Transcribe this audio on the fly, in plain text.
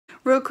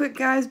Real quick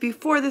guys,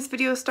 before this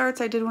video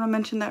starts, I did want to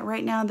mention that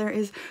right now there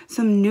is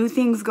some new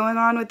things going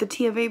on with the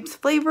TiaVapes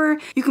flavor.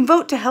 You can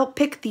vote to help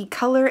pick the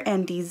color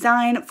and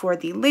design for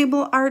the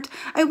label art.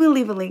 I will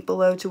leave a link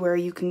below to where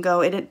you can go,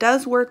 and it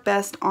does work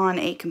best on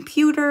a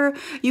computer.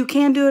 You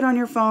can do it on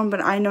your phone, but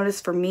I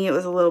noticed for me it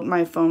was a little,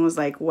 my phone was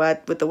like,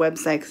 what with the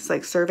website? 'Cause it's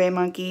like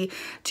SurveyMonkey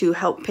to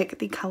help pick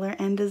the color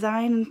and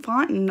design and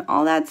font and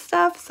all that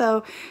stuff.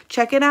 So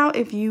check it out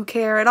if you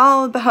care at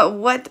all about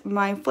what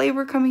my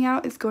flavor coming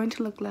out is going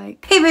to look like.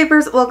 Hey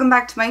vapors, welcome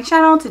back to my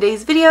channel.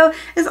 Today's video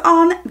is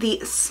on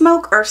the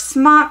Smoke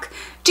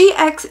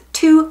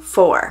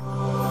GX24.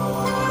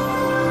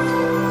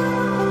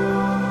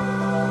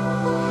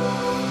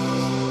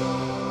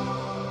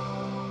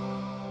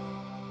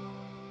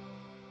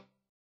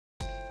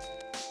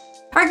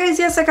 Alright guys,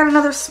 yes, I got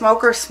another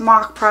Smoke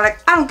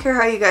product. I don't care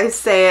how you guys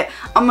say it.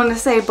 I'm going to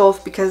say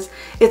both because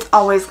it's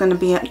always going to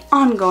be an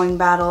ongoing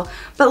battle.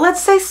 But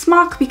let's say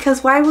Smoke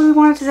because why would we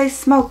want it to say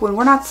smoke when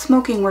we're not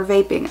smoking, we're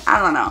vaping? I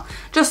don't know.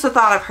 Just a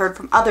thought I've heard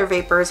from other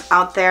vapors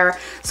out there.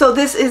 So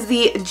this is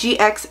the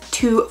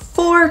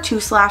GX24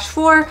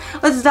 2/4.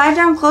 Let's dive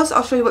down close.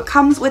 I'll show you what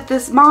comes with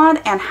this mod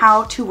and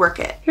how to work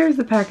it. Here's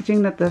the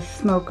packaging that the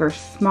Smoke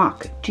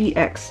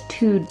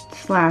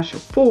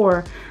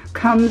GX2/4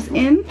 comes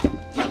in.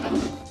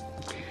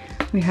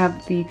 We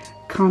have the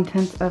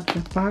contents of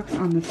the box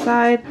on the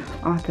side,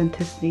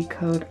 authenticity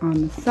code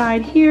on the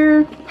side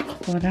here.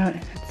 Pull it out,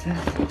 it says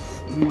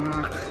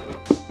Smoke.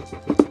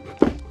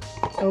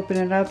 Open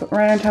it up.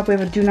 Right on top we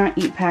have a do not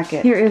eat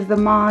packet. Here is the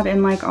mod,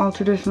 and like all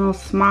traditional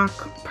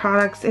Smoke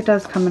products, it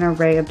does come in an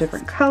array of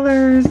different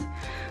colors.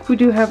 We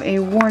do have a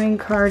warning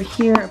card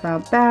here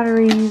about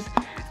batteries,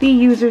 the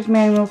user's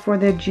manual for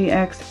the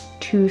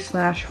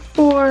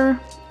GX2/4,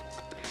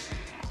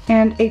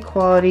 and a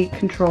quality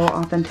control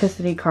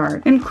authenticity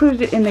card.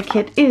 Included in the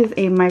kit is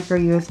a micro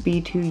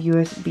USB to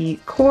USB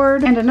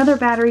cord and another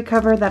battery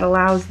cover that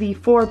allows the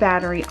 4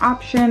 battery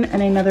option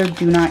and another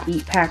do not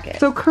eat packet.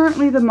 So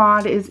currently the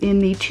mod is in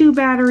the 2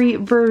 battery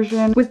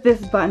version with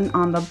this button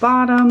on the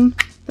bottom.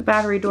 The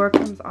battery door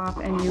comes off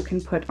and you can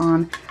put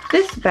on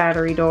this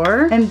battery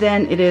door, and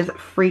then it is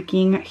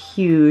freaking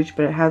huge,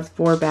 but it has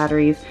 4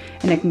 batteries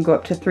and it can go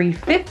up to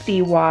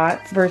 350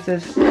 watts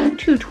versus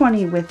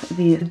 220 with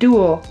the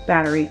dual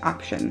battery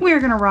option. We're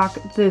gonna rock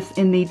this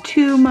in the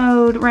 2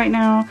 mode right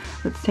now.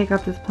 Let's take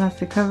off this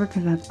plastic cover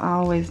because that's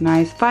always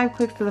nice. 5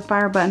 clicks to the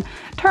fire button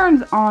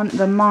turns on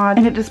the mod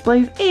and it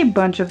displays a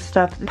bunch of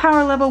stuff. The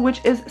power level,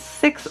 which is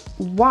 6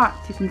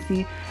 watts, you can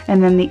see,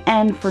 and then the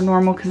N for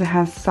normal because it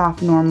has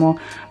soft, normal,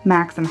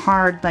 max, and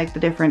hard, like the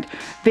different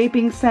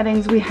vaping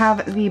settings. We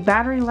have the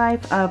battery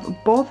life of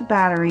both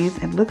batteries.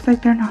 It looks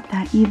like they're not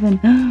that even.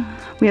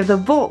 We have the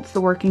volts,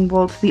 the working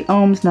volts, the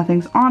ohms,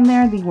 nothing's on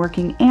there, the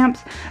working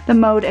amps, the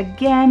mode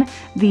again,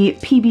 the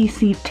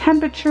PBC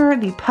temperature,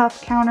 the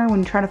puff counter. When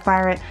you try to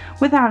fire it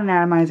without an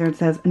atomizer, it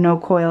says no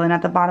coil, and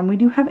at the bottom we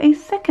do have a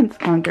seconds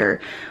counter.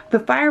 The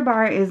fire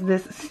bar is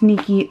this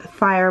sneaky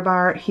fire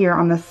bar here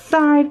on the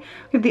side.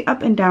 We have the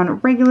up and down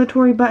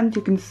regulatory buttons.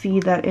 You can see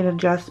that it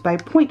adjusts by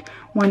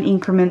 0.1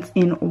 increments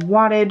in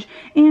wattage,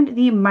 and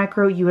the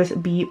micro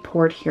USB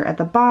port here at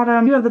the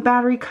bottom. You have the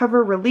battery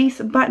cover release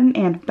button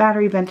and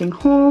battery venting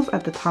holes.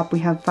 At the top we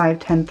have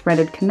 510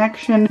 threaded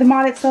connection. The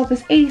mod itself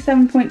is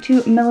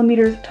 87.2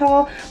 millimeters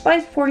tall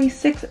by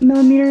 46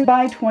 millimeters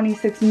by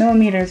 26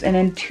 millimeters, and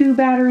in 2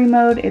 battery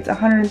mode it's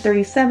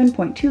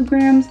 137.2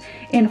 grams.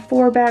 In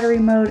 4 battery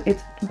mode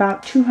it's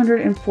about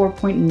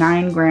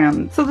 204.9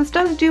 grams. So this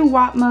does do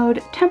watt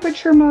mode,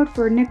 temperature mode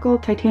for nickel,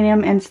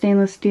 titanium, and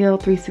stainless steel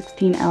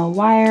 316L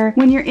wire.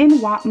 When you're in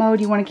watt mode,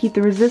 you want to keep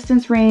the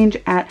resistance range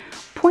at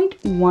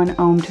 0.1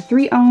 ohm to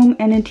 3 ohm,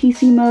 and in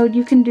TC mode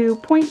you can do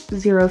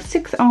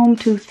 0.06 ohm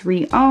to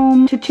 3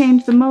 ohm. To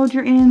change the mode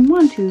you're in,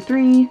 1, 2,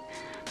 3,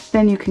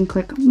 then you can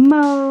click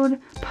mode,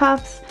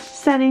 puffs,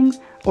 settings,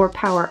 or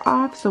power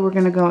off. So we're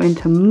going to go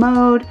into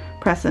mode,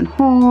 press and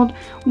hold,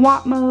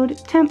 watt mode,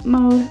 temp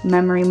mode,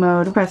 memory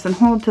mode, press and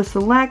hold to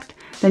select.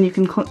 Then you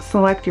can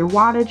select your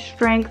wattage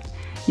strength.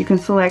 You can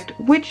select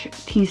which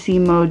TC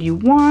mode you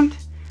want,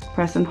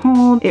 press and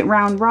hold. It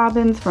round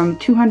robins from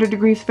 200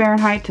 degrees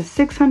Fahrenheit to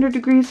 600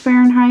 degrees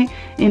Fahrenheit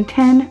in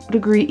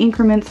 10-degree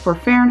increments for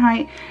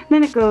Fahrenheit.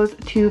 Then it goes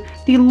to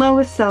the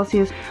lowest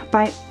Celsius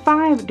by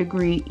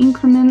 5-degree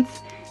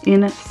increments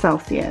in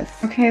Celsius.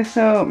 Okay,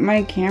 so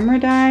my camera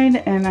died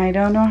and I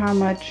don't know how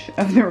much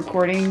of the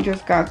recording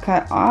just got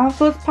cut off.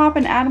 So let's pop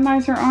an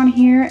atomizer on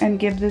here and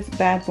give this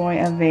bad boy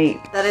a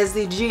vape. That is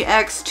the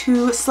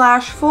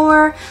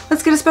GX2/4.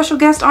 Let's get a special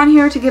guest on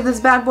here to give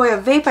this bad boy a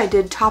vape. I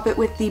did top it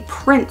with the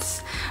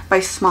Prince by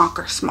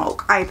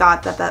Smoke. I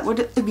thought that that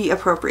would be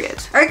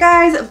appropriate. Alright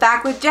guys,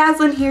 back with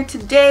Jasalen here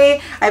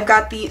today. I've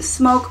got the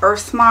Smoke, I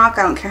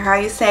don't care how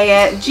you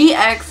say it,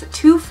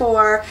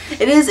 GX24.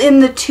 It is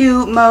in the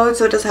 2 mode,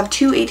 so it does have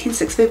 2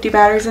 18650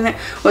 batteries in it.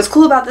 What's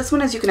cool about this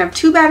one is you can have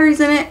 2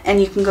 batteries in it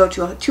and you can go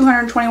to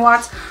 220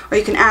 watts, or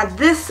you can add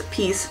this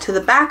piece to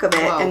the back of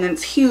it. Whoa. And then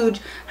it's huge,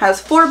 has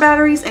 4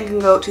 batteries and can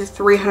go to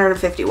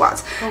 350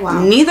 watts. Oh,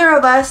 wow. Neither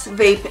of us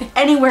vape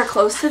anywhere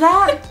close to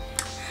that.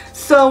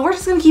 So we're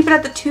just gonna keep it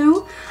at the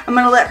 2. I'm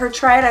gonna let her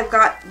try it.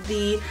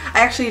 I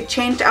actually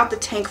changed out the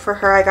tank for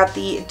her. I got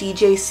the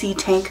DJC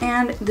tank,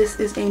 and this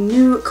is a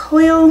new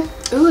coil.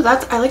 Ooh,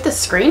 I like the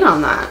screen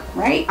on that.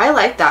 Right? I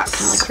like that.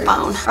 Kind of like a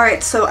phone. All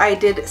right, so I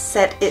did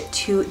set it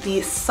to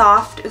the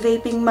soft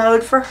vaping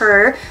mode for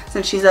her,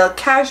 since she's a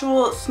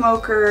casual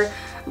smoker,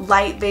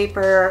 light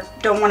vapor.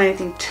 Don't want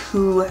anything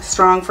too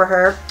strong for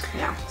her.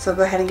 Yeah. So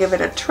go ahead and give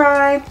it a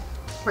try.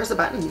 Where's the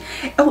button?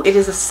 Oh, it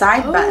is a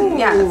side button.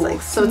 Yeah, it's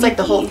like so it's like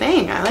the whole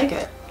thing. I like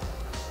it.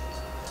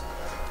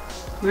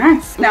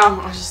 Nice. Now,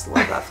 I just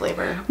love that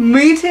flavor.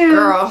 Me too.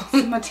 Girl.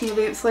 My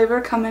TiaVapes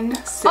flavor coming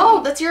soon.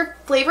 Oh, that's your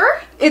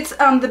flavor? It's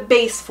the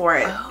base for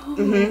it.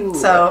 Oh.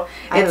 So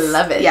I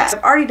love it. Yeah.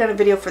 I've already done a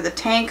video for the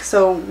tank,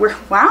 so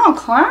wow,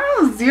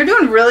 Klaus, you're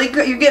doing really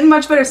good. You're getting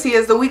much better. See,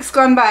 as the weeks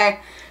gone by,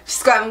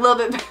 she's gotten a little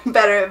bit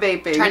better at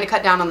vaping. Trying to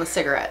cut down on the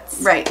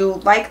cigarettes. Right. Do you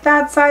like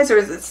that size, or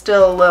is it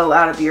still a little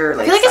out of your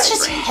I feel like it's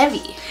just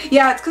heavy.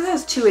 Yeah, it's because it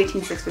has 2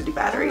 18650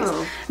 batteries.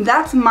 Oh.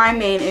 That's my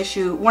main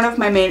issue. One of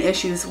my main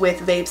issues with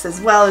vapes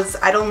as well is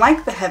I don't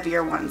like the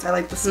heavier ones. I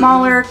like the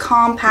smaller,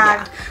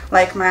 compact,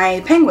 like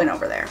my Penguin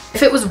over there.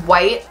 If it was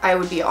white, I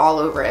would be all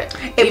over it.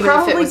 It even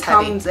probably if it was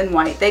comes heavy. in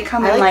white. They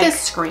come I in like like this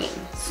screen.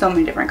 so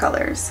many different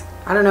colors.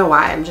 I don't know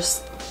why. I'm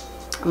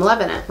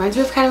loving it. Reminds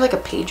me of kind of like a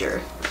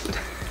pager.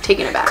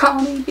 Taking it back. Call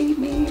me, beat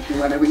me if you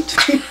want to reach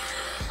me.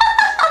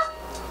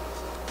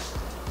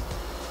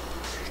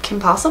 Kim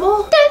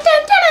Possible?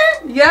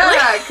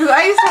 Yeah, because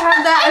I used to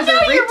have that as a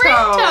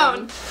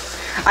ringtone.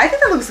 I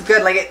think that looks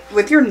good, like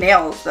with your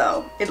nails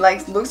though. It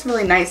like looks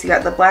really nice. You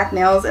got the black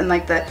nails and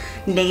like the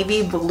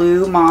navy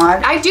blue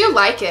mod. I do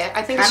like it.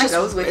 I think it just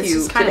goes with it's you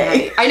just kinda today.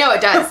 heavy. I know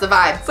it does. The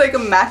vibe. It's like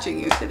I'm matching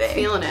you today.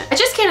 Feeling it. I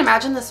just can't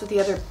imagine this with the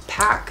other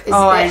pack. Is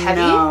Oh, it I heavy?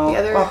 know. The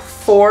other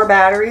 4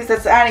 batteries.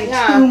 That's adding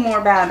 2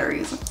 more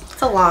batteries.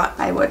 It's a lot.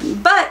 I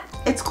wouldn't, but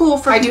it's cool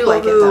for people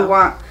like who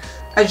want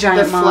a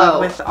giant The mod flow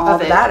with all the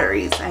of it.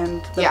 batteries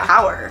and the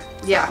power.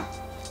 Yeah.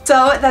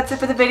 So that's it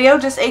for the video.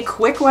 Just a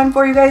quick one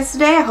for you guys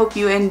today. I hope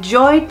you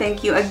enjoyed.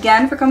 Thank you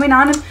again for coming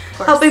on and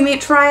helping me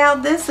try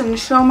out this and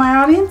show my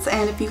audience.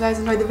 And if you guys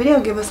enjoyed the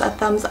video, give us a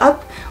thumbs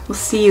up. We'll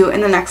see you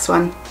in the next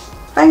one.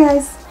 Bye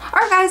guys.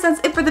 Alright guys, that's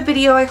it for the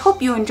video. I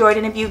hope you enjoyed,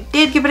 and if you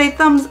did, give it a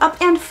thumbs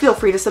up and feel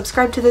free to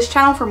subscribe to this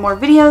channel for more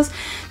videos.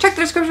 Check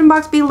the description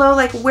box below,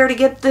 like where to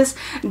get this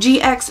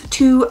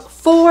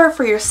GX24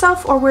 for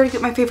yourself or where to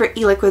get my favorite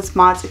e-liquids,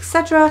 mods,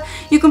 etc.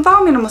 You can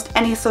follow me on almost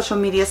any social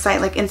media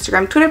site like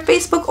Instagram, Twitter,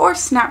 Facebook, or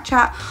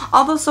Snapchat.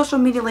 All those social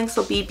media links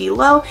will be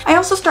below. I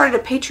also started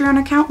a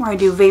Patreon account where I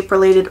do vape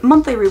related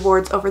monthly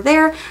rewards over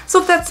there. So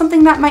if that's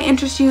something that might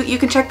interest you, you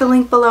can check the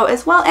link below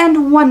as well.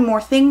 And one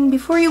more thing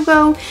before you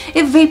go,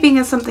 if vaping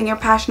is something you're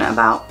passionate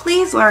about,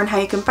 please learn how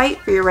you can fight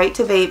for your right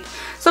to vape.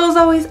 So as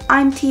always,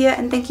 I'm Tia,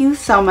 and thank you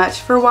so much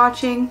for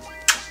watching.